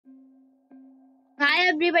Hi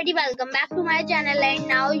everybody, welcome back to my channel, and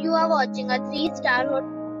now you are watching a 3-star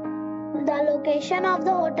hotel. The location of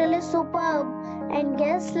the hotel is superb and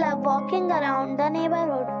guests love walking around the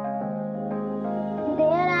neighborhood.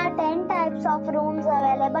 There are 10 types of rooms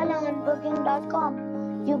available on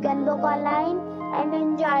booking.com. You can book online and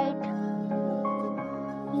enjoy it.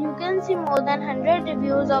 You can see more than 100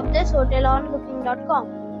 reviews of this hotel on booking.com.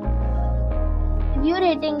 Review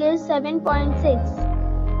rating is 7.6.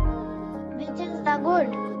 which is the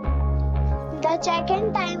good. The check-in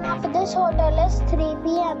time of this hotel is 3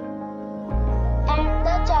 p.m. and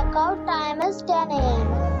the check-out time is 10 a.m.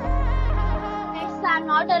 Pets are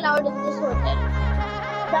not allowed in this hotel.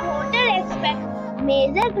 The hotel expects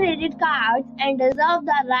major credit cards and reserves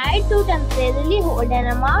the right to temporarily hold an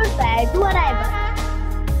amount prior to arrival.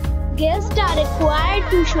 Guests are required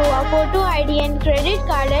to show a photo ID and credit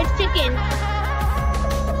card at check-in.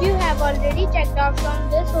 If you have already checked out from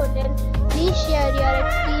this hotel, please share your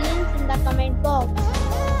experience in the comment box.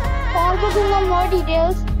 For booking or more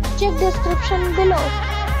details, check description below.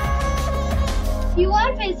 If you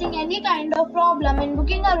are facing any kind of problem in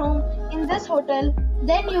booking a room in this hotel,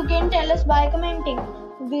 then you can tell us by commenting.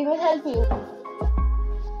 We will help you.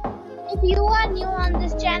 If you are new on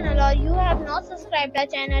this channel or you have not subscribed our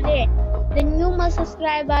channel yet, then you must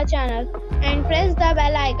subscribe our channel and press the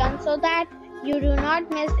bell icon so that you do not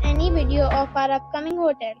miss any video of our upcoming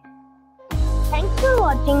hotel. Thanks for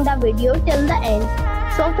watching the video till the end.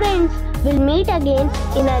 So friends, we'll meet again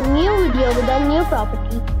in a new video with a new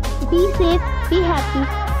property. Be safe, be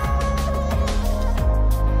happy.